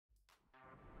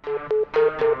Hey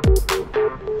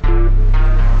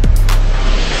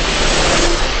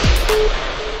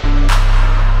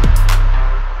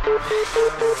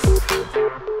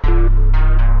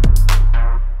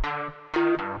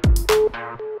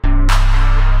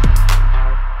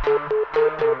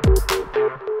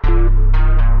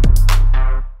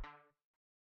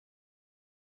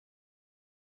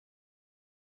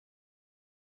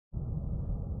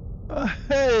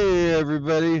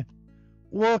everybody,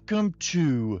 welcome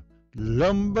to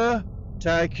Lumber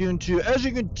Tycoon 2. As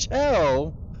you can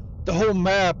tell, the whole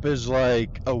map is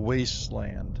like a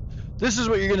wasteland. This is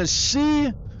what you're going to see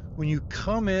when you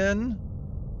come in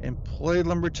and play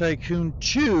Lumber Tycoon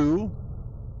 2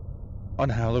 on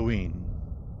Halloween.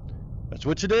 That's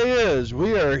what today is.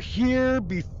 We are here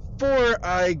before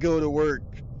I go to work.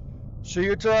 So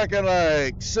you're talking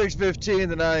like 6:15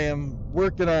 that I am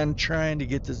working on trying to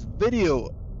get this video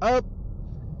up,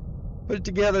 put it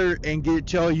together, and get it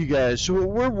to all you guys. So what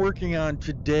we're working on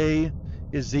today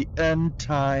is the end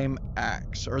time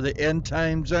axe, or the end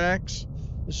times axe.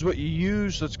 This is what you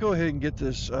use. Let's go ahead and get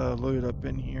this loaded up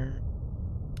in here.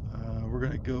 We're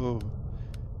gonna go,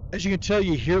 as you can tell,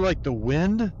 you hear like the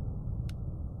wind.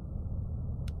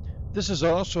 This is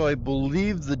also, I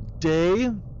believe, the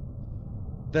day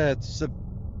that's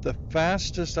the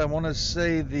fastest, I want to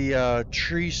say, the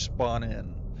trees spawn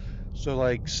in. So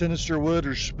like Sinister Wood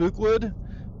or Spookwood.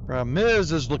 Problem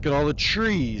is look at all the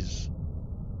trees.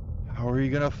 How are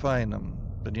you gonna find them?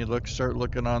 Then you start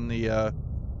looking on the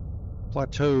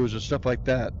plateaus and stuff like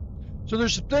that. So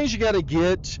there's some things you got to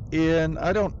get in.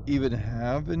 I don't even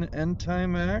have an end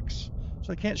time axe,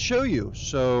 so I can't show you.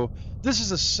 So this is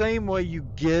the same way you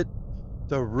get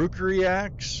the rookery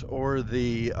axe or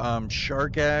the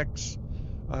shark axe.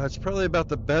 It's probably about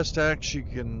the best axe you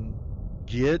can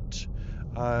get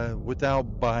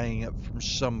without buying it from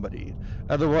somebody.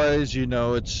 Otherwise, you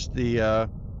know, it's the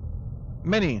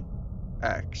mini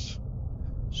axe.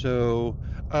 So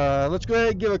let's go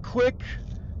ahead and give a quick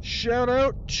shout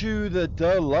out to the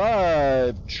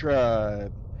Live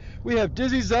Tribe. We have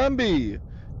Dizzy Zombie,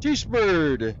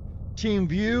 T-Spurd, Team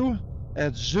View,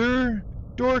 Azur,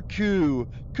 Dorku,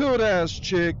 Code Ass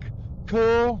Chick,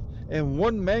 Cole, and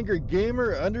One Manger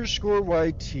Gamer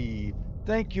 _YT.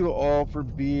 Thank you all for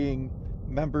being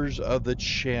members of the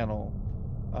channel.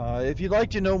 If you'd like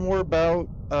to know more about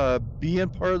being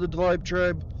part of the Live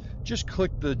Tribe, just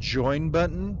click the join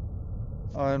button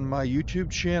on my YouTube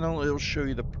channel. It'll show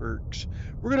you the perks.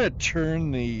 We're gonna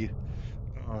turn the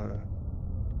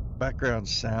background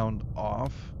sound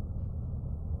off.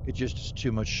 It just is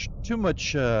too much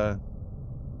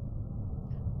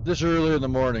this early in the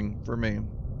morning for me.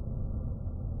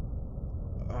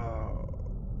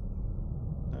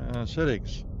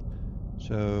 Settings.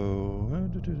 So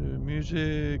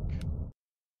music.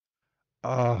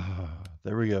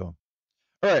 There we go.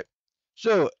 All right.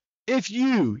 So if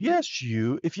you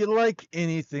like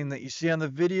anything that you see on the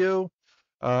video,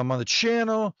 on the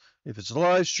channel, if it's a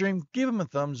live stream, give them a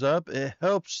thumbs up. It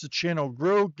helps the channel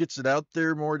grow, gets it out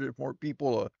there more to more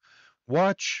people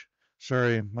watch.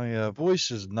 Sorry, my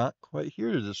voice is not quite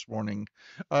here this morning.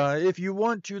 If you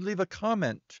want to leave a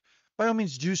comment, by all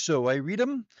means do so. I read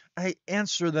them, I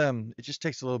answer them. It just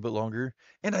takes a little bit longer,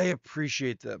 and I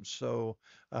appreciate them. So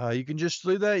you can just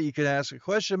leave that. You can ask a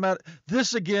question about it.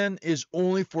 This, again, is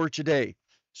only for today.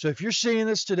 So if you're seeing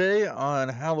this today on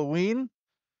Halloween,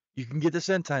 you can get this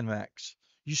end time axe.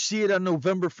 You see it on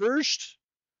November 1st,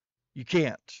 you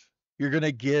can't. You're going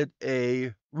to get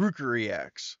a rookery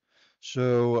axe.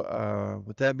 So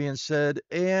with that being said,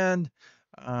 and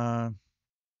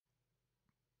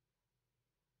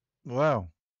wow,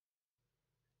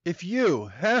 if you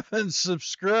haven't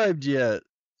subscribed yet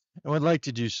and would like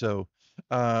to do so,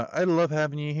 I love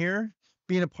having you here,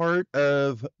 being a part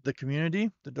of the community,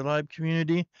 the Delibe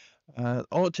community.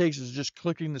 All it takes is just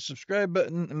clicking the subscribe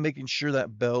button and making sure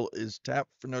that bell is tapped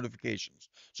for notifications.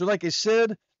 So like I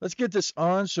said, let's get this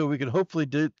on so we can hopefully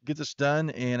get this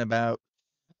done in about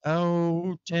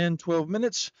 10, 12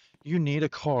 minutes. You need a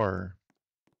car.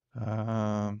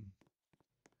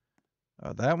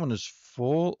 That one is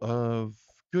full of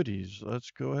goodies.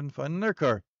 Let's go ahead and find another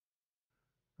car.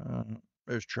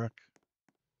 There's truck.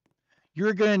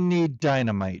 You're going to need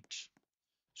dynamite.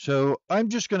 So I'm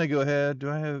just going to go ahead. Do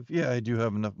I have? Yeah, I do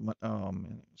have enough money. Oh,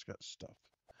 man, it's got stuff.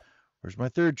 Where's my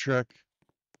third truck?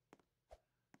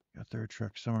 Got third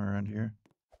truck somewhere around here,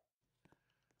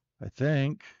 I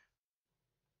think.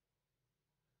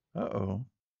 Uh-oh.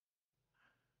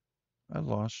 I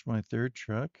lost my third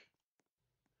truck.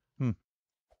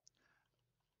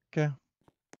 Okay.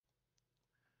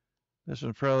 This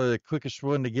is probably the quickest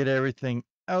one to get everything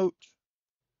out.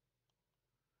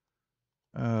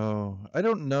 Oh, I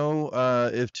don't know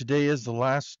if today is the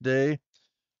last day.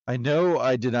 I know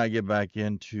I did not get back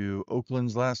into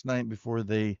Oakland's last night before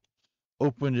they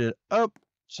opened it up,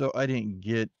 so I didn't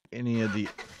get any of the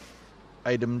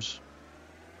items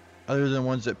other than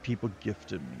ones that people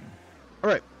gifted me. All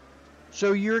right,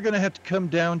 so you're gonna have to come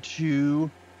down to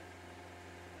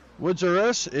Woods R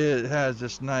Us. It has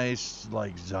this nice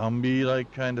like zombie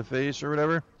like kind of face or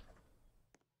whatever,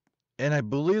 and I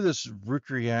believe this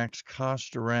Rookery Axe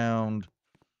cost around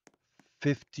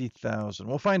 50,000.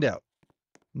 We'll find out.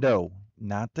 No,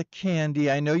 not the candy.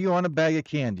 I know you want a bag of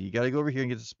candy. You got to go over here and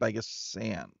get this bag of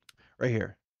sand. Right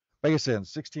here. Bag of sand,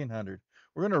 1,600.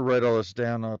 We're going to write all this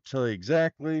down. I'll tell you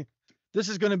exactly. This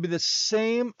is going to be the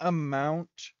same amount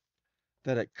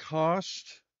that it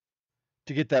cost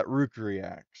to get that Rookery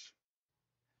Axe.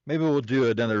 Maybe we'll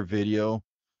do another video.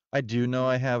 I do know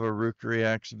I have a Rookery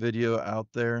Axe video out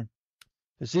there.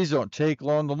 Because these don't take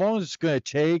long. The longest it's going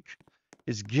to take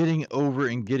is getting over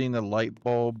and getting the light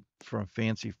bulb from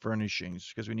Fancy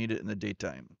Furnishings because we need it in the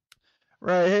daytime.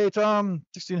 Right, hey Tom,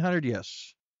 1,600,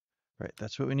 yes. Right,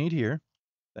 that's what we need here.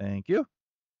 Thank you.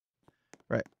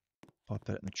 Right, pop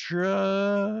that in the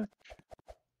truck.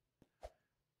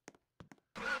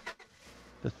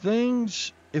 The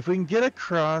things, if we can get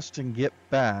across and get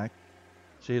back,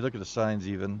 see, look at the signs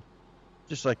even.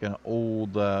 Just like an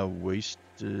old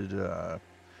wasted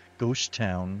ghost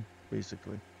town,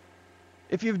 basically.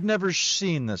 If you've never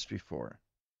seen this before.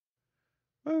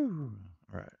 Woo.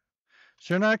 All right.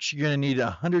 So next, you're going to need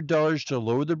 $100 to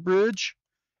lower the bridge,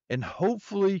 and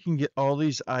hopefully you can get all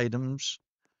these items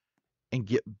and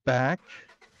get back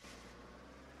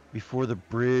before the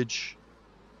bridge,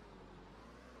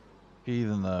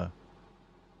 even the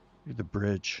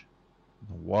bridge,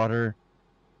 the water.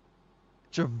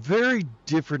 It's a very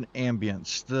different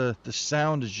ambience. The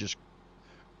sound is just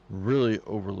really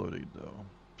overloaded though.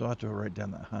 So I'll have to write down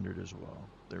that 100 as well.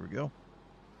 There we go.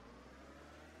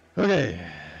 Okay,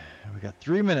 we got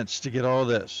 3 minutes to get all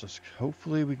this.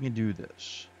 Hopefully we can do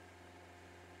this.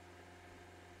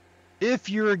 If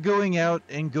you're going out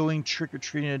and going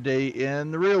trick-or-treating today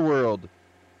in the real world,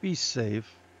 be safe.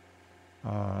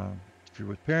 If you're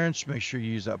with parents, make sure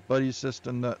you use that buddy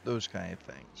system, those kind of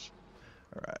things.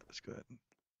 All right, let's go ahead.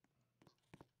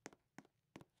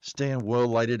 Stay in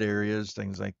well-lighted areas,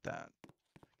 things like that.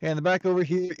 Okay, in the back over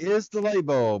here is the light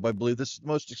bulb. I believe this is the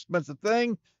most expensive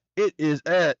thing. It is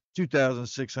at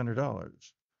 $2,600.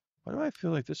 Why do I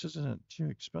feel like this isn't too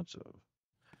expensive?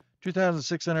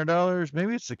 $2,600.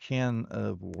 Maybe it's a can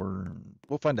of worm.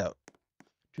 We'll find out.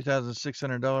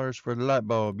 $2,600 for the light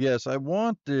bulb. Yes, I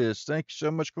want this. Thank you so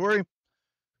much, Corey.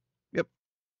 Yep.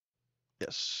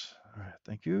 Yes. All right.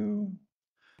 Thank you.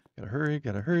 Gotta hurry.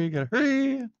 Gotta hurry. Gotta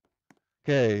hurry.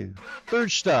 Okay.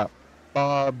 Third stop.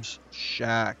 Bob's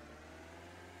Shack.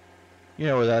 You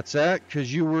know where that's at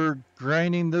because you were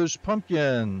grinding those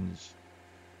pumpkins.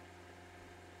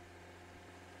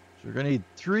 So we're going to need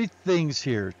 3 things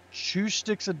here.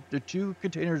 2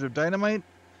 containers of dynamite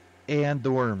and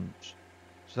the worms.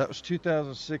 So that was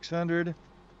 2,600.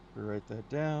 We'll write that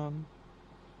down.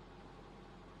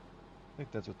 I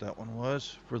think that's what that one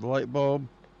was for the light bulb.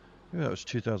 Maybe that was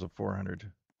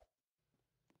 2,400.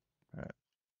 All right.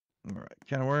 All right.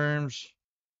 Can of worms.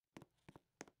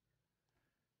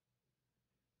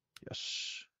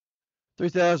 Yes.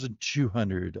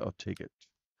 3,200. I'll take it.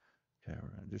 Okay, we're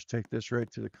going to just take this right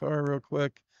to the car real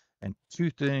quick. And 2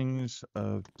 things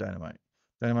of dynamite.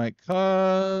 Dynamite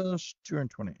costs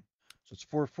 220. So it's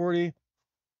 440.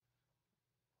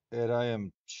 And I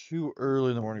am too early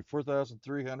in the morning.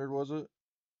 4,300 was it?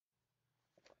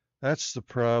 That's the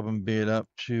problem, being up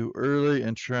too early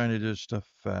and trying to do stuff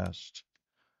fast.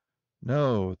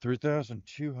 No,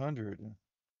 3,200.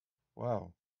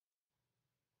 Wow.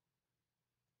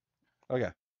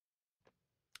 Okay.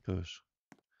 Goes.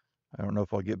 I don't know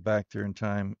if I'll get back there in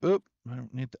time. Oop, I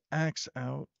don't need the axe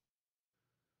out.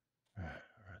 All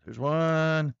right, there's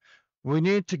one. We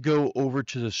need to go over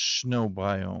to the snow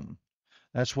biome.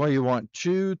 That's why you want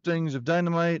 2 things of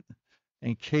dynamite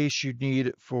in case you need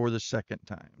it for the second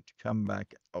time to come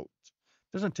back out.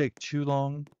 Doesn't take too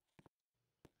long,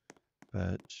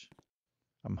 but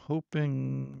I'm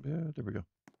hoping, yeah, there we go.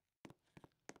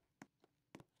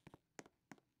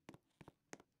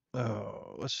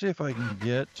 Oh, let's see if I can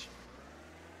get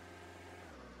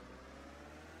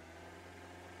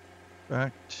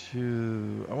back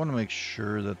to, I want to make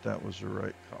sure that that was the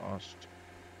right cost.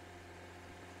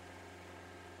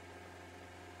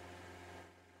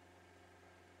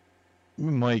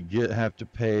 We might have to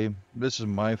pay. This is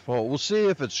my fault. We'll see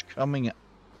if it's coming,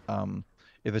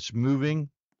 if it's moving.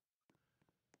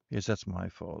 Yes, that's my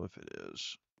fault if it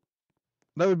is.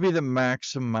 That would be the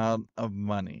max amount of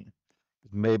money.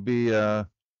 Maybe, all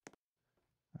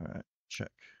right,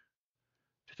 check.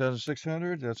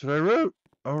 2,600, that's what I wrote.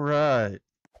 All right.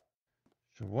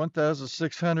 So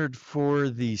 1,600 for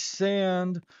the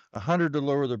sand, 100 to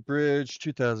lower the bridge,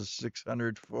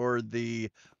 2,600 for the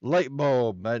light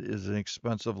bulb. That is an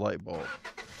expensive light bulb,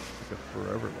 like a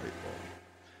forever light bulb.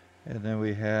 And then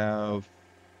we have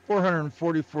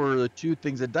 440 for the two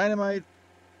things of dynamite,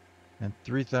 and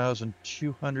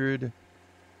 3,200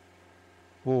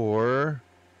 for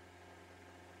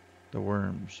the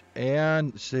worms.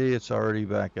 And see, it's already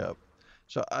back up.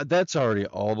 So that's already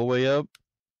all the way up.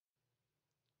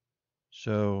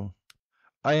 So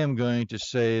I am going to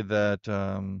say that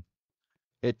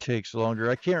it takes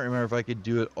longer. I can't remember if I could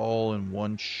do it all in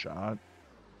one shot.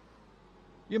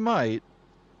 You might.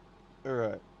 All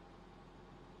right.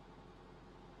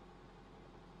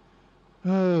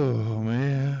 Oh,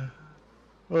 man.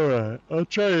 All right. I'll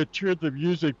try to turn the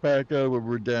music back up when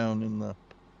we're down in the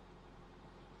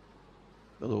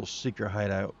little secret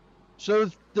hideout. So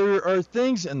there are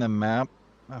things in the map.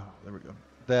 Oh, there we go.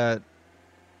 That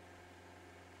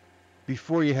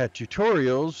before you had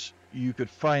tutorials, you could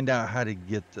find out how to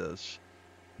get this.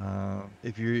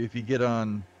 If you get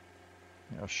on,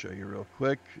 I'll show you real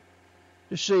quick,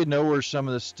 just so you know where some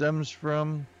of this stems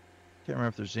from. Can't remember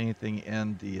if there's anything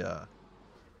in the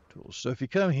tools. So if you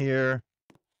come here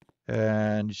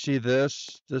and you see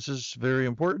this is very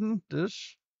important.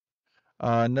 This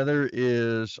another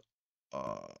is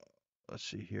let's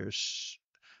see here,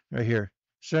 right here.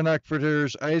 Sonic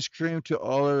prefers ice cream to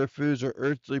all other foods or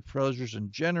earthly pleasures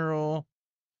in general.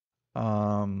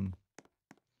 You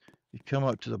come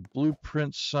up to the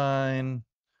blueprint sign,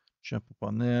 jump up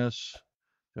on this,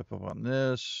 jump up on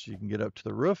this. You can get up to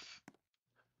the roof.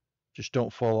 Just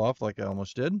don't fall off like I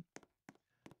almost did.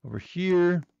 Over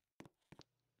here,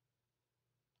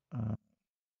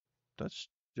 that's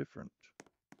different.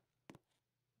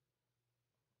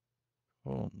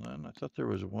 Hold on, I thought there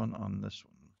was one on this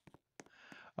one.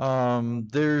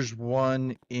 There's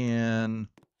one in.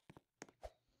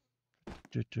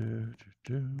 Let's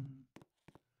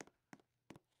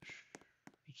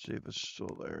see if it's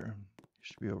still there.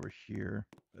 Used to be over here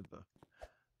at the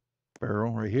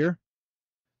barrel right here.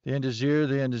 The end is here,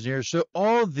 the end is here. So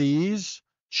all these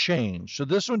changed. So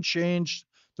this one changed.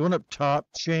 The one up top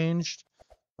changed.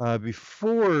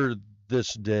 Before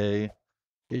this day,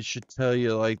 it should tell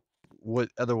you like what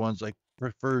other ones like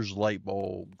prefers light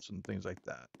bulbs and things like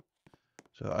that.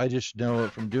 So I just know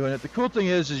it from doing it. The cool thing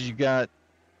is you got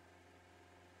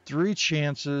 3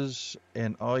 chances,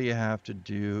 and all you have to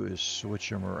do is switch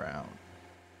them around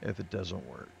if it doesn't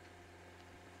work.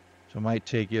 So it might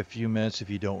take you a few minutes if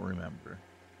you don't remember.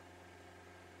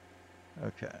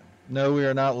 Okay. No, we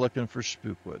are not looking for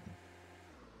spookwood.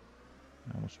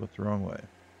 I almost went the wrong way.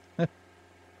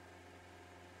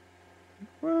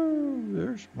 Woo,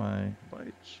 there's my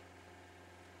lights.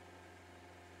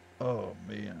 Oh,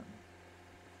 man.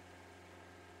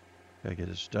 Gotta get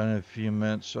this done in a few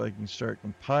minutes so I can start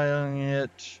compiling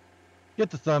it,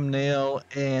 get the thumbnail,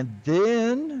 and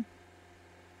then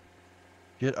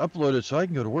get uploaded so I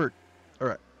can go to work. All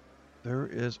right. There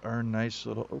is our nice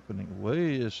little opening.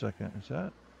 Wait a second. Is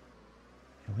that?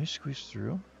 Can we squeeze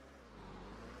through?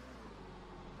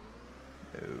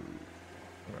 No.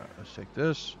 All right. Let's take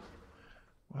this.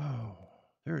 Wow.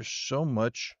 There's so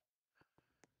much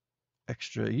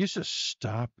extra. It used to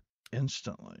stop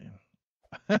instantly.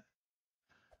 I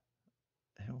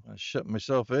want to shut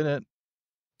myself in it.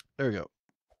 There we go.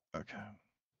 Okay.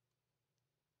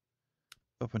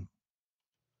 Open.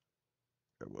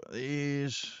 Grab one of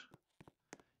these.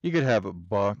 You could have a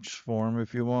box form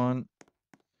if you want.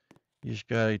 You just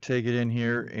gotta take it in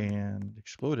here and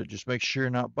explode it. Just make sure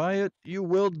not by it. You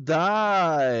will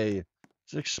die.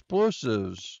 It's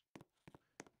explosives.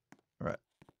 All right.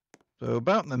 So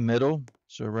about in the middle.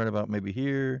 So right about maybe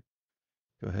here.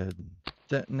 Go ahead and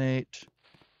detonate.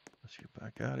 Let's get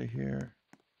back out of here.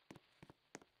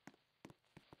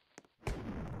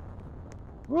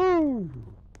 Woo!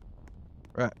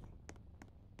 Right.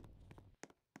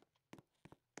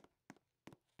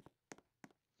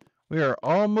 We are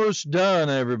almost done,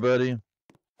 everybody. You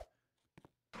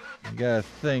gotta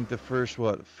think the first,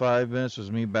 5 minutes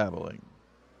was me babbling.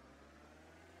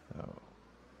 Oh.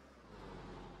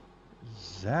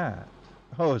 Is that?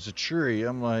 Oh, it's a tree.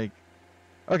 I'm like,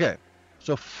 okay.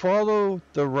 So follow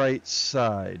the right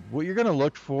side. What you're gonna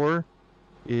look for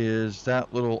is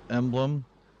that little emblem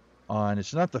on,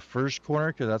 it's not the first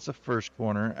corner, because that's the first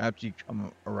corner after you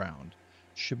come around.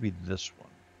 It should be this one.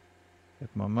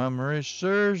 If my memory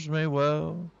serves me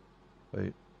well.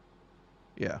 Wait.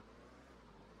 Yeah.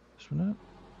 This one up?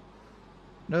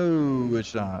 No,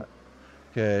 it's not.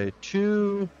 Okay,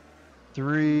 2,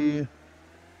 3,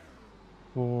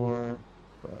 4,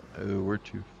 5. Oh, we're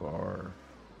too far.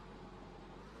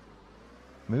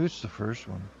 Maybe it's the first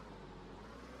one.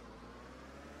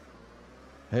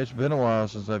 Hey, it's been a while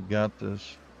since I've got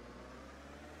this.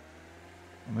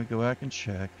 Let me go back and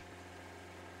check.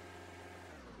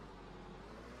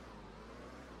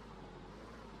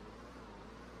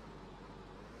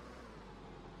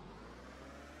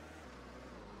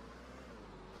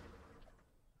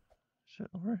 Is it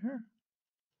over here?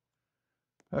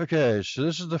 Okay, so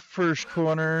this is the first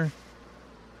corner.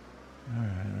 All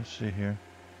right, let's see here.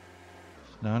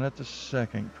 It's not at the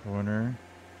second corner,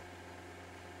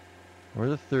 or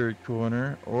the third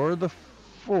corner, or the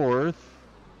fourth.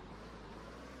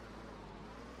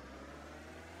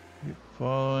 Keep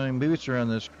following. Maybe it's around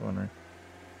this corner.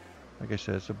 Like I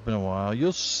said, it's been a while.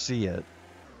 You'll see it.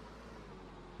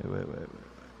 Wait.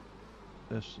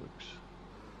 This looks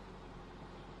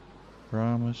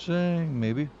promising.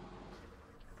 Maybe.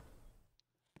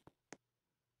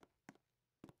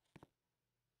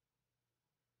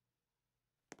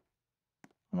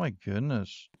 Oh my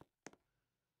goodness.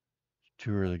 It's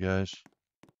too early, guys.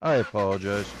 I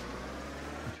apologize.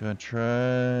 I'm gonna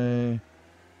try.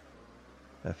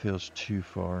 That feels too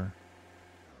far.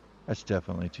 That's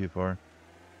definitely too far.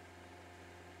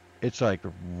 It's like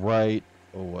right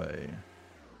away.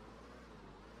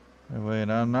 Wait,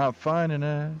 I'm not finding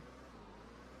it.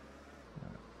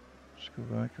 Let's go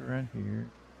back around here.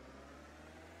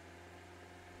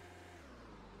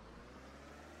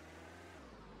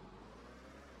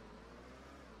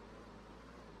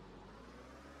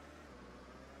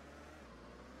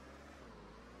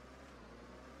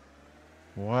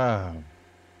 Wow.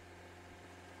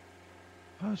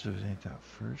 Positive it ain't that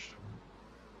first one.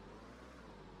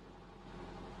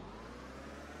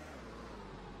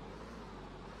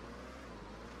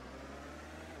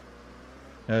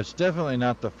 No, it's definitely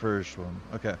not the first one.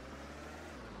 Okay.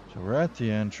 So we're at the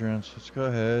entrance. Let's go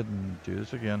ahead and do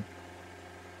this again.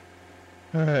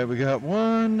 All right, we got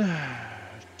 1,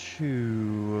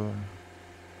 2,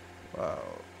 wow,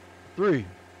 3,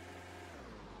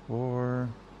 4,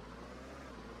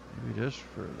 maybe just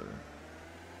further.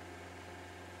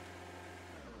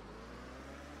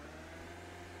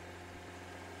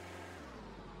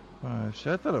 5. See,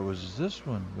 I thought it was this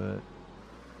one, but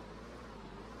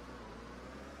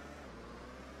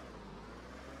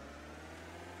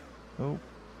oh.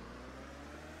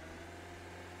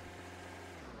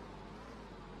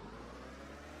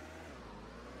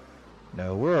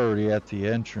 No, we're already at the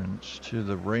entrance to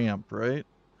the ramp, right?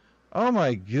 Oh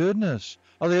my goodness.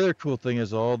 Oh, the other cool thing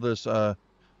is all this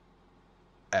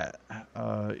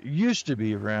used to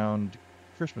be around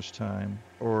Christmas time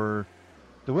or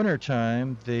the winter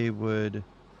time, they would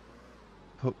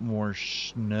put more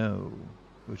snow,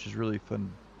 which is really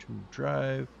fun to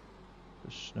drive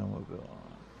the snowmobile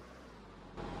on.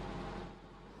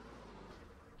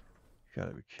 You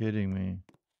gotta be kidding me.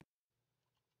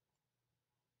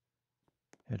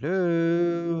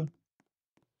 Hello?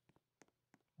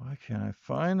 Why can't I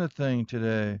find the thing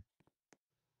today?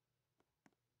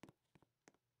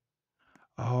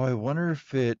 Oh, I wonder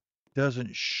if it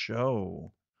doesn't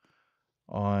show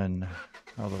on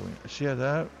Halloween. See how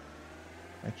that?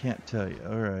 I can't tell you.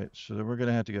 All right, so then we're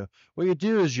gonna have to go. What you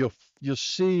do is you'll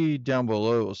see down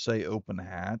below it will say open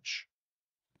hatch,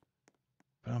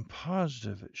 but I'm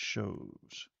positive it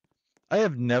shows. I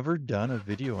have never done a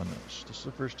video on this. This is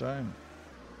the first time,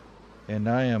 and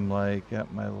I am like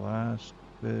at my last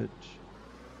bit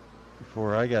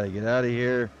before I gotta get out of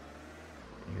here.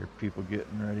 I hear people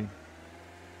getting ready.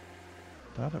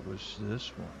 Thought it was this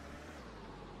one.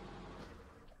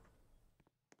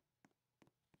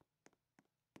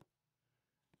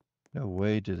 No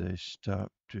way did they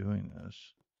stop doing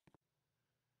this.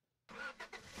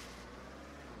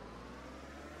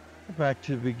 Back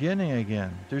to the beginning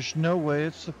again. There's no way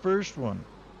it's the first one.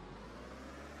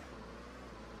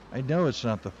 I know it's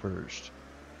not the first.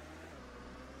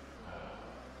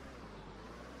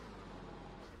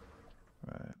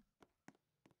 Right.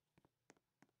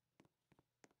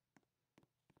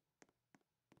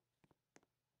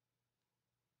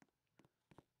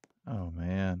 Oh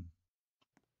man.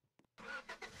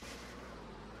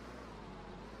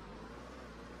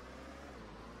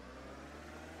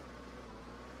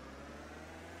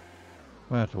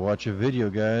 We'll have to watch a video,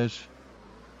 guys.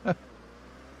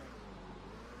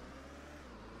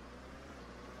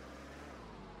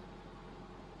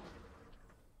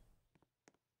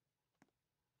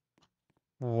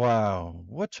 Wow.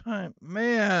 What time?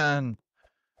 Man.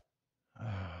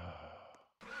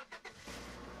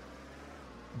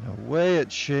 No way it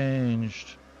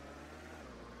changed.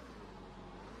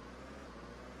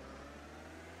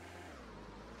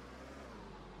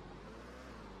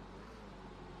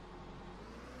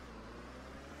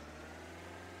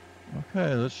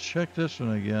 Okay, let's check this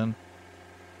one again.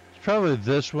 It's probably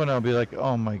this one. I'll be like,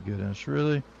 oh my goodness,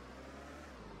 really?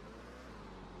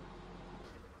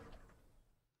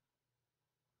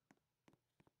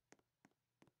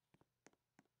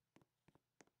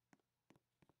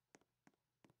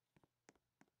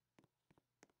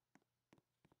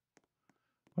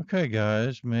 Okay,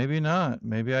 guys, maybe not.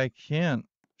 Maybe I can't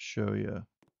show you.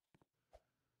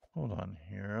 Hold on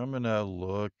here. I'm gonna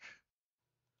look.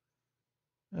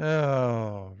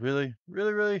 Oh, really?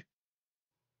 Really, really?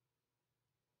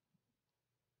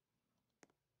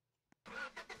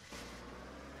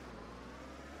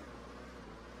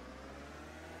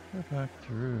 Go back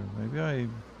through. Maybe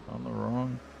I'm on the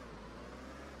wrong.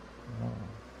 Oh.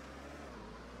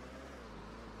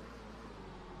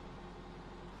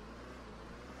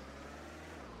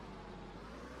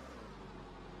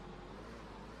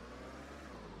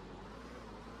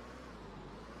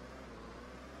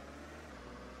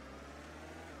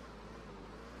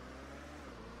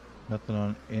 Nothing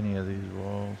on any of these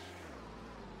walls.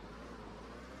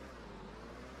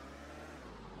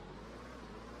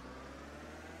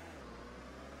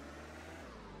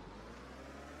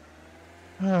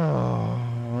 Oh,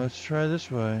 let's try this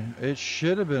way. It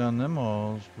should have been on them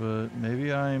walls, but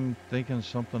maybe I'm thinking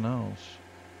something else.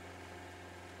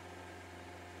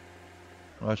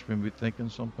 Watch me be thinking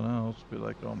something else. Be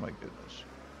like, oh my goodness.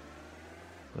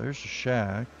 There's a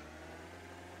shack.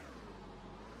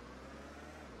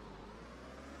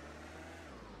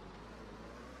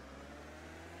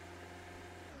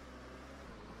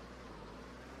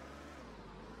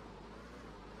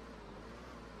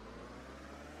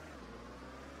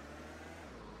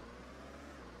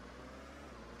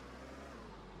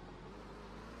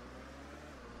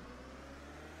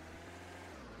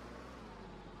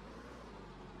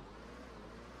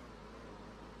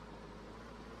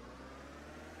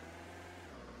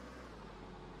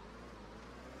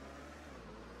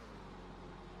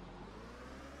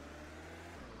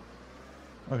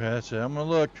 Okay, that's it. I'm gonna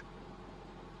look.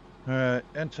 Alright,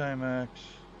 anti-max.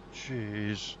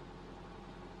 Jeez.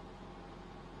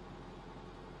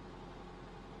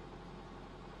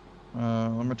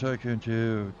 Lumber Tycoon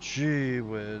 2. Gee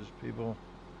whiz, people.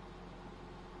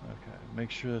 Okay, make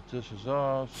sure that this is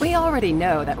off. We already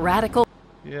know that radical...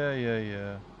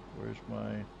 Yeah. Where's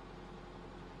my...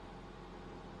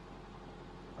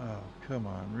 Oh, come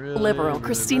on, really? Liberal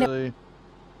Christina... Really?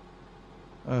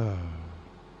 Oh.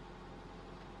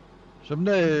 Some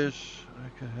days I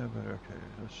could have better. Okay,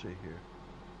 let's see here.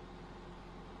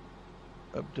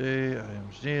 Update,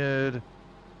 items needed.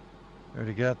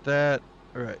 Already got that.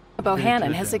 Alright.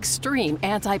 Bohannon has extreme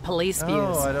anti-police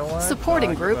views, I don't want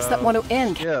supporting groups that want to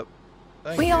end... Yep.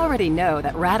 We already know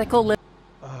that radical... Oh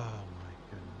my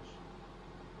goodness.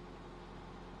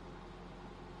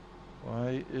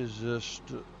 Why is this...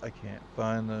 I can't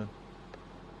find the...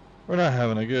 We're not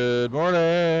having a good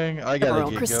morning. I gotta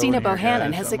get Christina going here,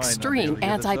 Bohannon guys. has I might not be able extreme to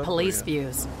get this up for anti-police you.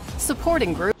 views,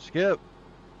 supporting groups... Skip.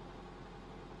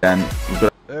 And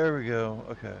There we go.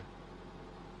 Okay.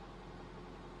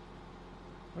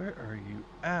 Where are you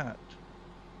at?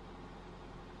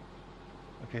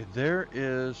 Okay, there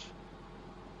is...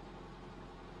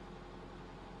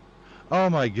 Oh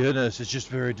my goodness, it's just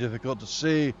very difficult to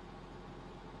see.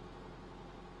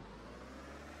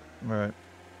 Alright.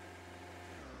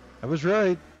 I was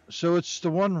right. So it's the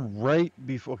one right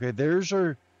before... Okay, there's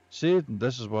our... See,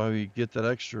 this is why we get that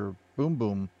extra boom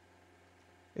boom.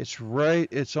 It's right...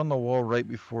 It's on the wall right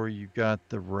before you got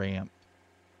the ramp.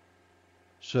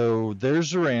 So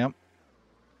there's the ramp.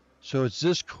 So it's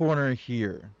this corner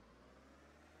here.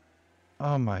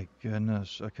 Oh my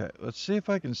goodness. Okay, let's see if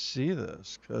I can see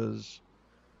this, because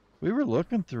we were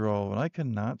looking through all and I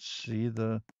cannot see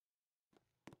the...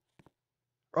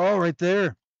 Oh, right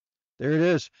there. There it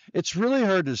is. It's really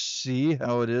hard to see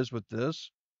how it is with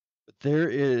this, but there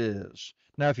it is.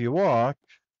 Now, if you walk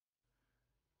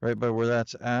right by where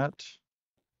that's at,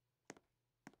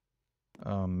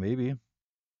 maybe.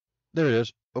 There it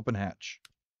is. Open hatch.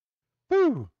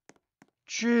 Woo!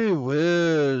 Gee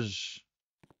whiz.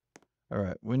 All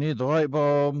right, we need the light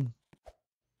bulb.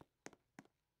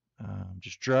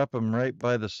 Just drop them right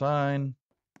by the sign.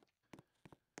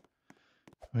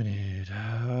 We need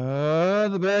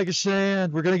the bag of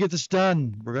sand. We're going to get this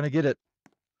done. We're going to get it.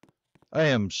 I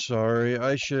am sorry.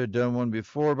 I should have done one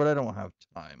before, but I don't have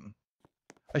time.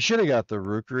 I should have got the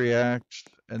rookery axe,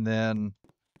 and then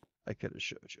I could have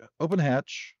showed you. Open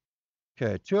hatch.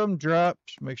 Okay, 2 of them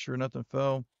dropped. Make sure nothing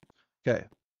fell. Okay.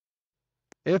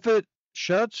 If it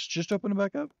shuts, just open it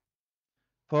back up.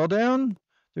 Fall down.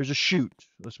 There's a chute.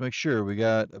 Let's make sure. We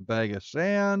got a bag of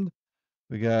sand.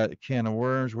 We got a can of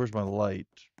worms. Where's my light?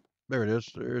 There it is.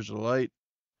 There's the light.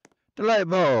 The light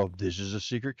bulb. This is a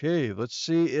secret cave. Let's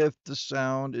see if the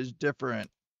sound is different.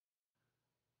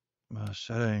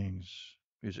 Settings.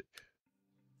 Music.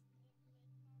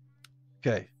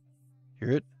 Okay.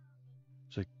 Hear it?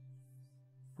 It's like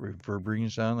reverberating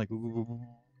sound. Like, ooh.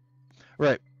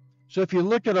 Right. So if you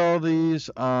look at all these,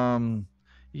 you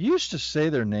used to say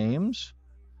their names,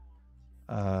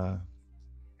 but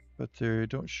they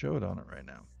don't show it on it right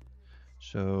now.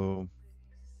 So,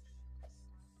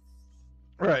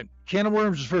 all right, can of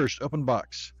worms is first, open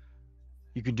box.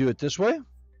 You can do it this way,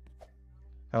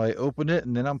 how I open it,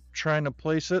 and then I'm trying to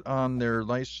place it on their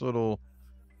nice little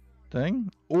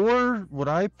thing. Or what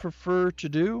I prefer to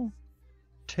do,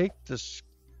 take this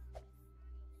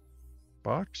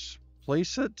box,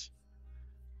 place it.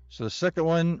 So the second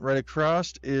one right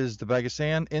across is the bag of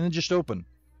sand, and then just open.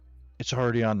 It's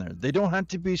already on there. They don't have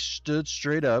to be stood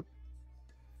straight up.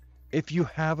 If you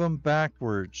have them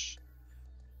backwards,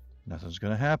 nothing's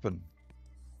going to happen.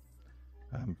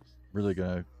 I'm really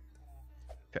going to...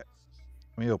 Okay.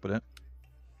 Let me open it.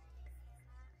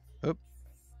 Oop.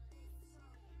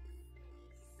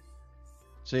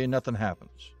 See, nothing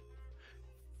happens.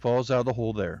 Falls out of the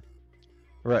hole there.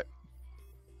 All right.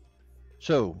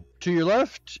 So, to your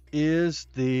left is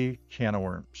the can of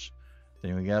worms.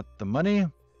 Then we got the money,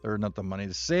 or not the money,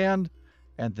 the sand,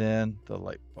 and then the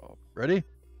light bulb. Ready?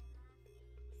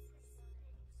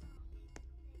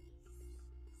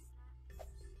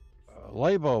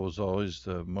 Light bulb was always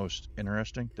the most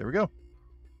interesting. There we go.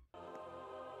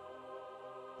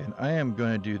 And I am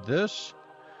going to do this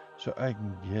so I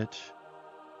can get...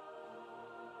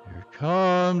 Here it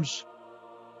comes.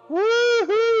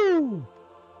 Woohoo!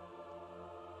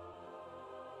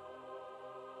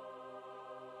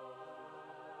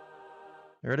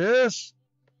 There it is.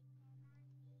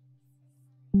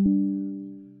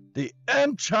 The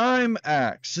end time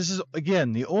axe. This is,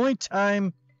 again, the only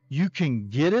time you can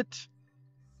get it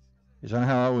is on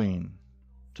Halloween.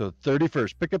 So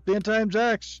 31st, pick up the end times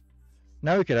axe.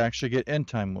 Now we could actually get end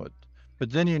time wood. But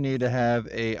then you need to have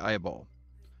a eyeball.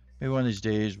 Maybe one of these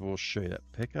days we'll show you that.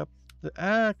 Pick up the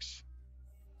axe.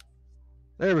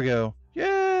 There we go.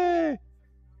 Yay!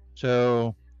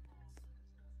 So...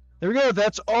 there we go.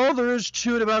 That's all there is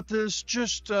to it about this.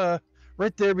 Just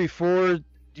right there before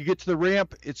you get to the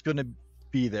ramp, it's going to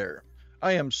be there.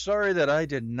 I am sorry that I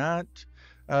did not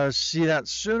see that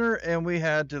sooner, and we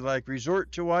had to like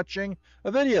resort to watching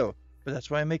a video. But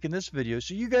that's why I'm making this video,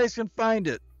 so you guys can find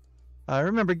it.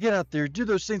 Remember, get out there, do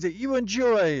those things that you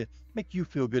enjoy, make you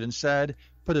feel good inside,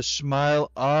 put a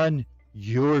smile on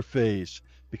your face,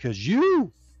 because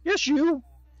you, yes you,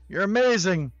 you're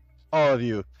amazing, all of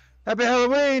you. Happy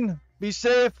Halloween! Be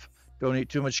safe, don't eat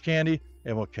too much candy,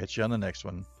 and we'll catch you on the next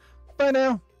one. Bye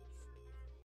now!